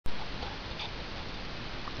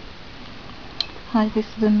Hi, this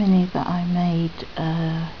is a mini that I made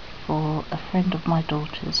for a friend of my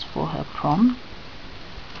daughter's for her prom,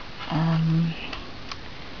 and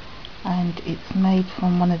it's made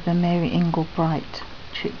from one of the Mary Inglebright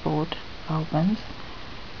chipboard albums.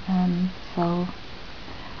 So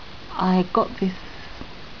I got this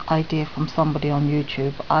idea from somebody on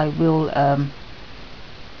YouTube. I will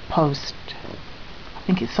post, I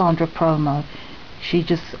think it's Sandra Promo. She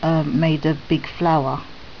just made a big flower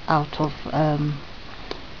out of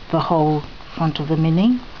the whole front of the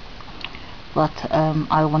mini, but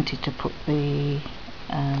I wanted to put the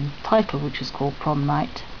title, which is called Prom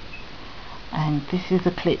Night, and this is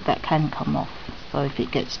a clip that can come off, so if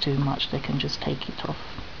it gets too much they can just take it off.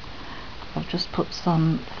 I've just put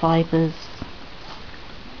some fibres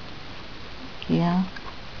here,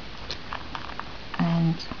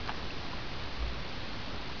 and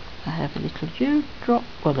I have a little dewdrop,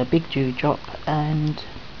 well, a big dewdrop, and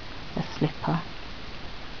a slipper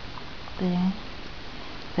there.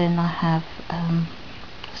 Then I have a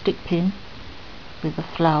stick pin with a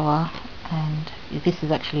flower, and this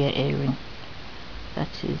is actually an earring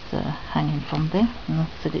that is hanging from there, and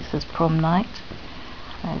so it says Prom Night.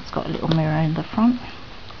 It's got a little mirror in the front,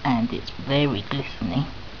 and it's very glistening.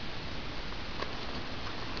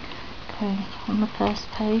 Okay, on the first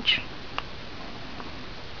page,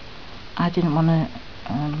 I didn't want to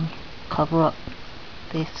cover up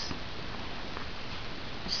this.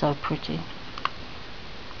 It's so pretty,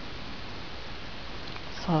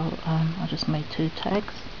 so I just made two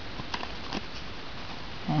tags,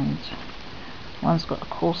 and one's got a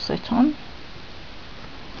corset on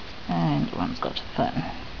and one's got a fern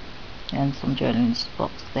and some journaling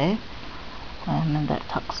spots there, and then that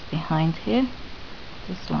tucks behind here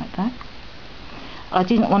just like that. I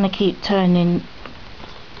didn't want to keep turning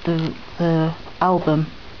the album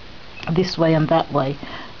this way and that way,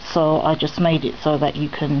 so I just made it so that you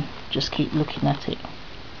can just keep looking at it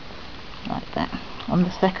like that. On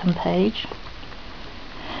the second page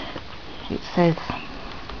it says,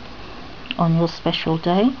 on your special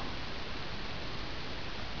day.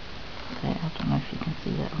 There, I don't know if you can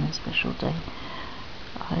see that. On a special day,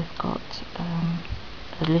 I've got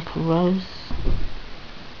a little rose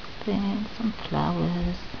there, some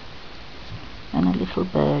flowers, and a little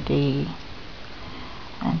birdie,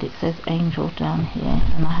 and it says angel down here,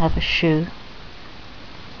 and I have a shoe,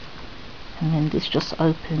 and then this just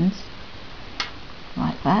opens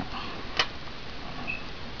like that,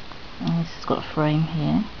 and this has got a frame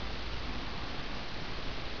here.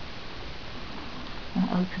 It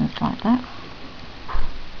opens like that,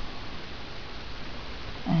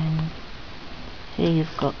 and here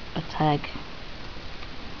you've got a tag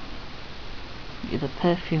with a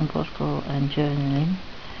perfume bottle and journaling,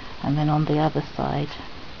 and then on the other side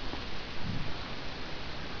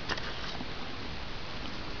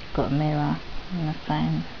you've got a mirror and a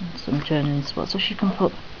fan and some journaling spots, so she can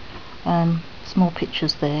put small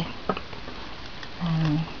pictures there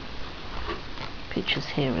and pictures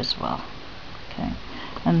here as well. Okay,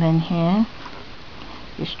 and then here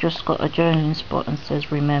it's just got a journaling spot and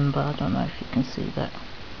says remember. I don't know if you can see that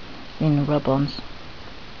in rub-ons.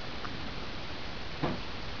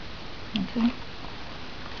 Okay,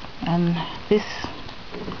 and this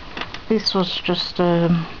was just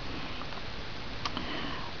a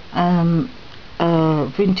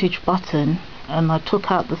vintage button, and I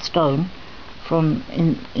took out the stone from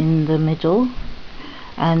in the middle,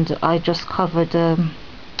 and I just covered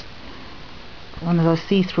one of those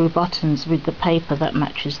see-through buttons with the paper that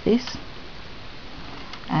matches this,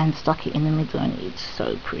 and stuck it in the middle, and it's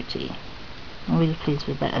so pretty. I'm really pleased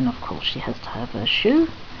with that, and of course she has to have her shoe,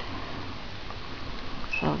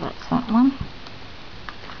 so that's that one.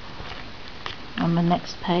 On the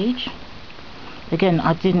next page, again,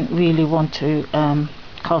 I didn't really want to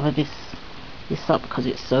cover this up because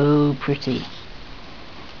it's so pretty,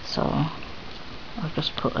 so I've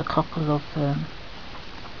just put a couple of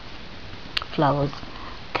flowers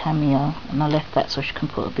cameo, and I left that so she can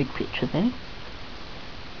put a big picture there.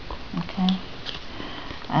 Okay,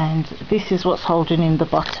 and this is what's holding in the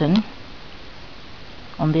button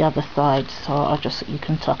on the other side, so you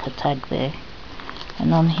can tuck a tag there,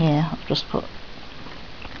 and on here I've just put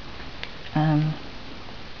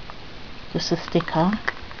just a sticker,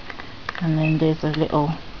 and then there's a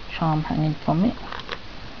little charm hanging from it,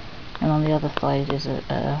 and on the other side is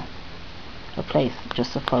a place,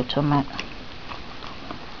 just a photo mat.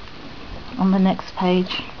 On the next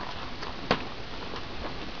page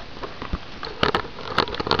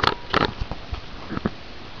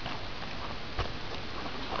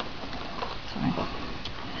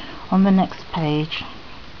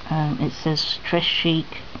it says Stress Chic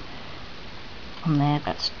on there.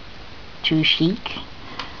 That's too chic.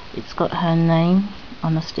 It's got her name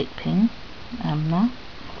on a stick pin, Amna,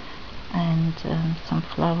 and some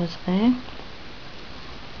flowers there.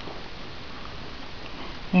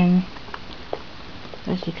 Then,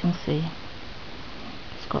 as you can see,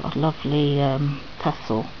 it's got a lovely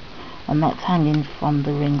tassel, and that's hanging from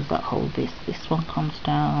the rings that hold this. This one comes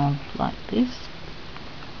down like this,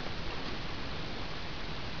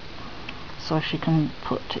 so she can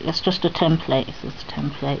put, it's just a template, it's just a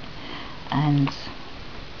template, and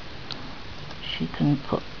she can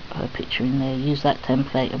put her picture in there, use that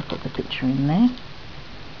template and put the picture in there.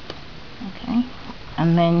 Okay,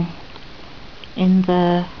 and then in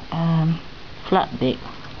the flat bit,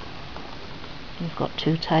 you've got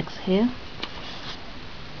two tags here,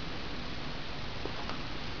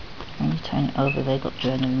 and you turn it over, they've got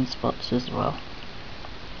journaling spots as well.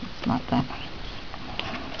 It's like that.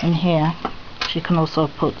 And here she can also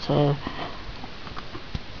put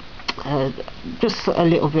just a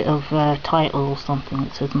little bit of title or something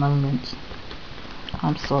that says moments.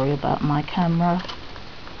 I'm sorry about my camera.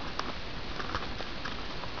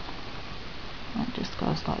 That just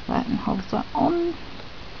goes like that and holds that on.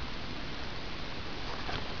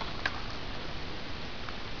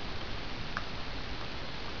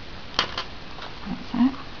 That's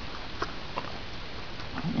it.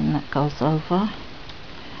 And then that goes over.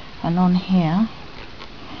 And on here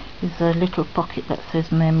is a little pocket that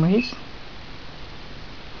says memories.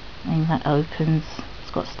 And that opens.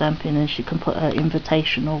 It's got stamping, and she can put her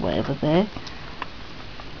invitation or whatever there.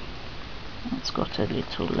 It's got a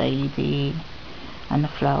little lady and a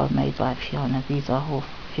flower made by Fiona. These are all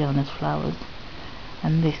Fiona's flowers.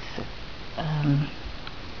 And this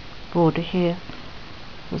border here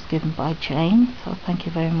was given by Jane, so thank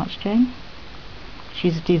you very much, Jane.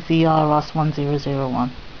 She's DZRS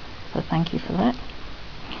 1001, so thank you for that.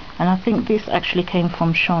 And I think this actually came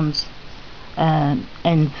from Sean's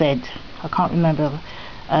NZ. I can't remember,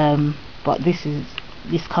 but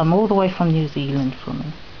this come all the way from New Zealand for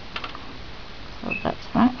me. So that's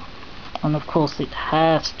that. And of course it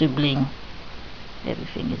has to bling.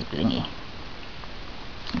 Everything is blingy.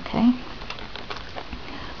 Okay.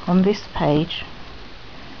 On this page,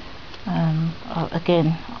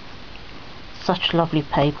 again, such lovely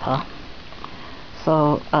paper.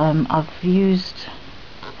 So I've used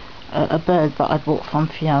a bird that I bought from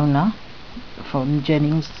Fiona, from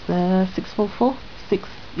Jennings 644.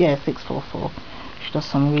 644. She does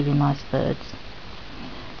some really nice birds.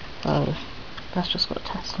 So that's just got a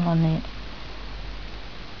tassel on it.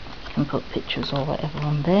 You can put pictures or whatever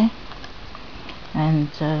on there. And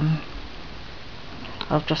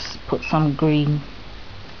I've just put some green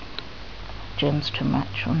gems to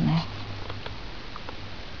match on there.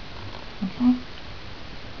 Okay.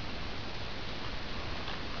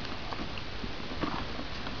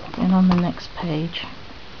 Then on the next page,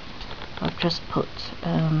 I've just put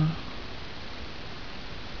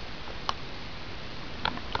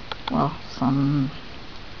well,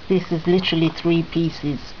 this is literally 3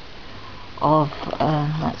 pieces of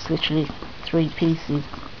that's literally 3 pieces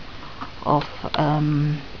of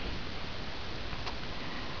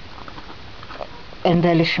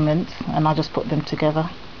embellishments, and I just put them together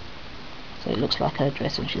so it looks like her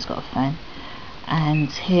dress, and she's got a fan.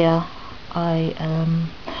 And here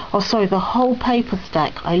oh sorry, the whole paper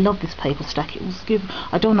stack, I love this paper stack. It was given,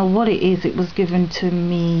 I don't know what it is, it was given to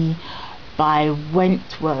me by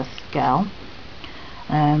Wentworth gal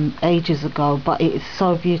ages ago, but it is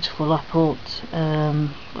so beautiful. I thought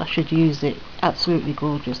I should use it. Absolutely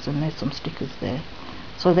gorgeous. And there's some stickers there,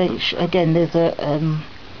 so they again, there's a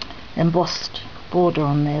embossed border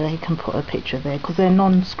on there. They can put a picture there because they're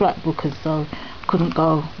non-scrapbookers, so couldn't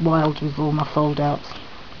go wild with all my fold outs.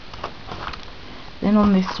 Then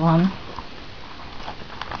on this one,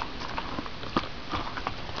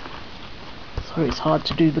 sorry, it's hard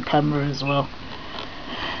to do the camera as well.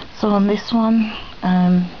 So on this one,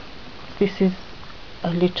 this is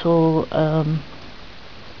a little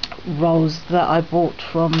rose that I bought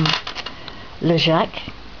from Le Jacques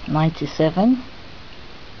 97.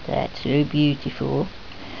 That's so beautiful.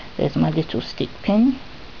 There's my little stick pin,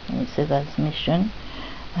 and it says as mission.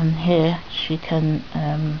 And here she can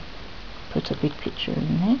put a big picture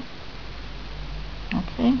in there.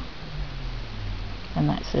 Okay. And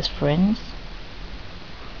that says friends.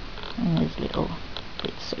 And there's little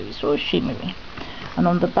bits, so it's all shimmery. And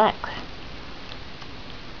on the back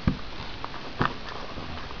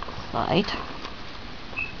side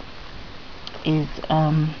is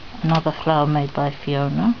another flower made by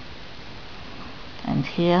Fiona, and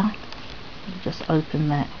here you just open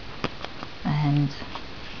that, and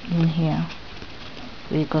in here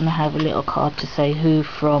we're gonna have a little card to say who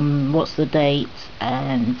from, what's the date,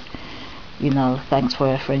 and you know, thanks for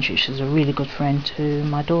her friendship. She's a really good friend to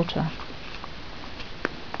my daughter.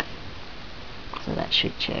 So that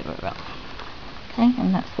should cheer her up. Okay,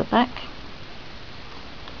 and that's the back,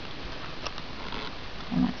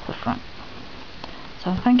 and that's the front.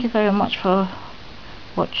 So thank you very much for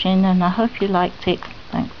watching, and I hope you liked it.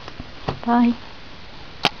 Thanks. Bye.